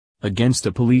against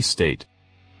a police state,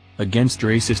 against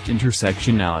racist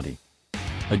intersectionality,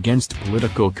 against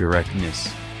political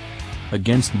correctness,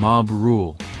 against mob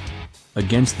rule,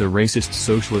 against the racist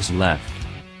socialist left,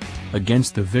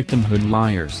 against the victimhood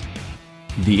liars.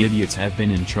 The idiots have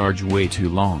been in charge way too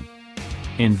long.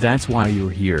 And that's why you're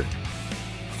here.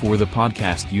 For the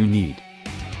podcast you need.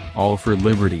 All for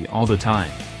liberty all the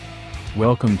time.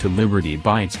 Welcome to Liberty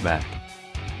Bites Back.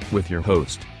 With your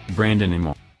host, Brandon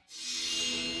Emo.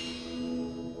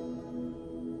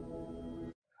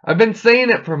 I've been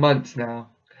saying it for months now,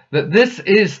 that this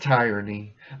is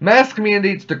tyranny. Mask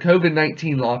mandates to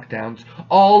COVID-19 lockdowns.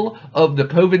 All of the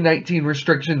COVID-19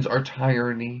 restrictions are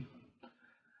tyranny.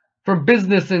 From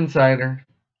Business Insider,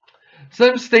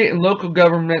 some state and local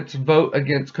governments vote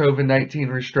against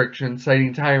COVID-19 restrictions,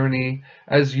 citing tyranny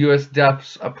as U.S.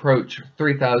 deaths approach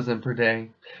 3,000 per day.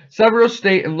 Several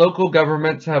state and local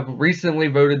governments have recently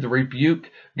voted to rebuke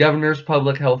governor's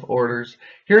public health orders.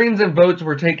 Hearings and votes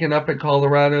were taken up in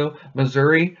Colorado,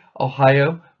 Missouri,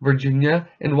 Ohio, Virginia,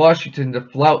 and Washington to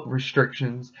flout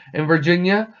restrictions. In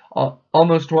Virginia,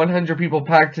 almost 100 people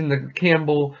packed in the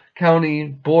Campbell County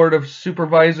Board of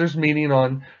Supervisors meeting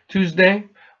on Tuesday,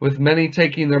 with many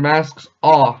taking their masks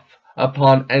off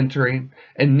upon entering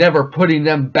and never putting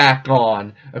them back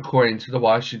on, according to the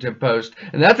Washington Post.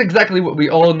 And that's exactly what we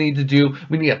all need to do.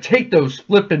 We need to take those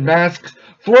flipping masks,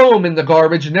 throw them in the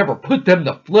garbage, and never put them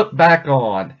to flip back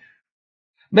on.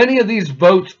 Many of these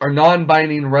votes are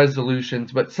non-binding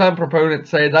resolutions, but some proponents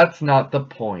say that's not the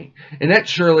point. And it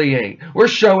surely ain't. We're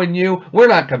showing you we're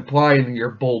not complying to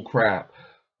your bull crap.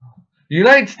 The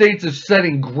United States is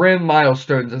setting grim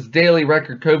milestones as daily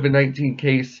record COVID-19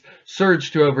 case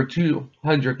surged to over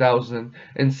 200,000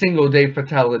 and single-day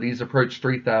fatalities approach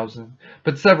 3,000.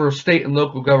 But several state and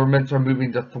local governments are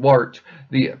moving to thwart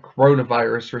the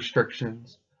coronavirus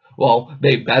restrictions. Well,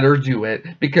 they better do it,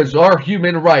 because our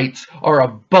human rights are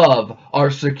above our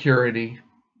security.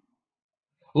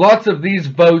 Lots of these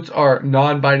votes are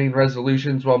non-binding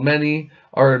resolutions, while many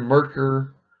are in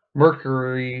murker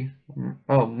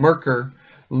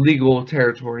legal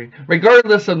territory.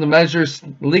 Regardless of the measure's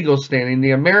legal standing,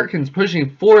 the Americans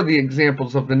pushing for the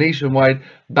examples of the nationwide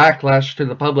backlash to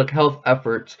the public health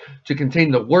efforts to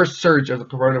contain the worst surge of the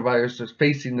coronavirus is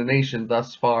facing the nation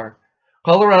thus far.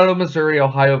 Colorado, Missouri,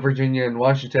 Ohio, Virginia, and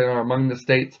Washington are among the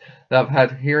states that have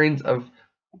had hearings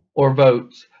or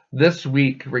votes this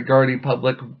week regarding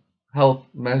public health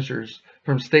measures,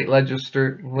 from state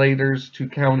legislators to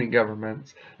county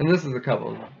governments. And this is a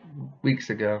couple of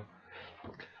weeks ago.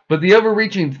 But the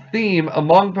overreaching theme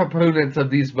among proponents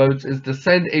of these votes is to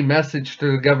send a message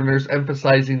to the governors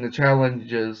emphasizing the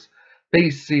challenges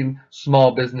facing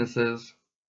small businesses.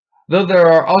 Though there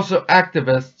are also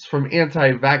activists from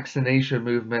anti-vaccination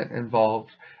movement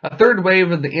involved. A third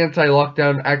wave of the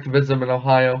anti-lockdown activism in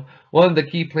Ohio. One of the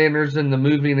key planners in the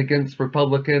moving against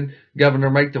Republican Governor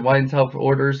Mike DeWine's health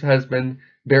orders has been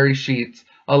Barry Sheets,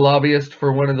 a lobbyist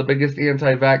for one of the biggest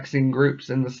anti-vaccine groups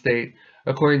in the state,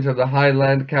 according to the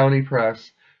Highland County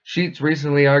Press. Sheets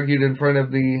recently argued in front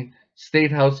of the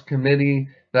State House Committee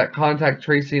that contact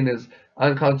tracing is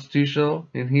unconstitutional,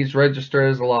 and he's registered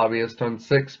as a lobbyist on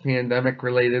 6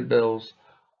 pandemic-related bills.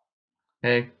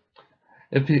 Hey,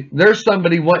 if there's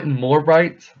somebody wanting more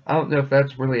rights, I don't know if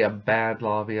that's really a bad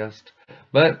lobbyist,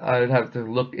 but I'd have to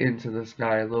look into this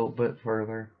guy a little bit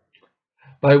further.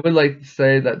 But I would like to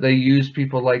say that they use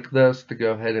people like this to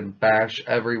go ahead and bash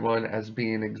everyone as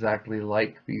being exactly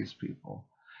like these people.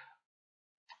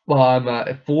 Well,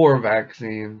 I'm for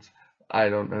vaccines. I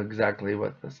don't know exactly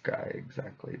what this guy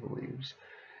exactly believes.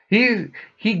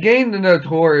 He gained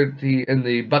notoriety in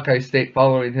the Buckeye State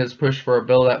following his push for a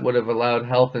bill that would have allowed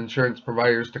health insurance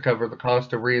providers to cover the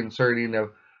cost of reinserting a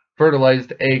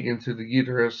fertilized egg into the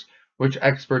uterus, which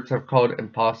experts have called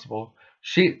impossible.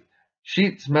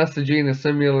 Sheets' messaging is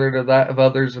similar to that of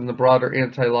others in the broader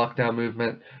anti-lockdown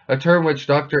movement, a term which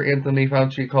Dr. Anthony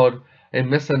Fauci called a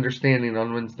misunderstanding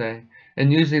on Wednesday,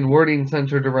 and using wording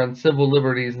centered around civil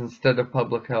liberties instead of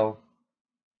public health.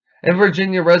 In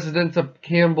Virginia, residents of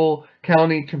Campbell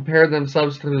County compared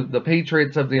themselves to the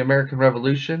patriots of the American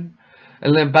Revolution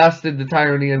and lambasted the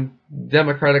tyranny of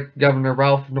Democratic Governor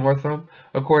Ralph Northam,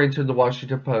 according to the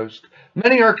Washington Post.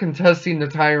 Many are contesting the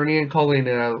tyranny and calling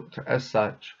it out as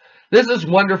such. This is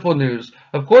wonderful news.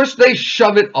 Of course, they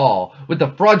shove it all with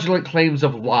the fraudulent claims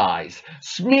of lies,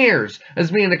 smears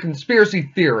as being a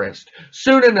conspiracy theorist.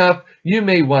 Soon enough, you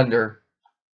may wonder.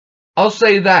 I'll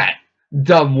say that,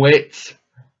 dumbwits.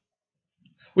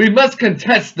 We must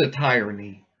contest the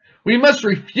tyranny. We must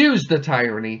refuse the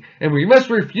tyranny, and we must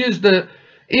refuse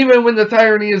even when the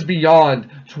tyranny is beyond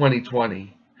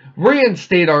 2020.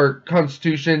 Reinstate our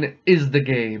Constitution is the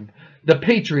game. The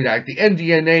Patriot Act, the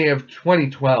NDAA of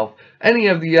 2012, any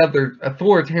of the other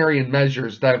authoritarian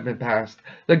measures that have been passed,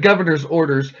 the governor's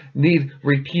orders need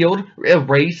repealed,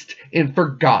 erased, and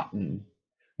forgotten.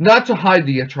 Not to hide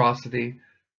the atrocity,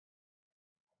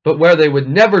 but where they would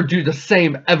never do the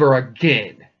same ever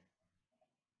again.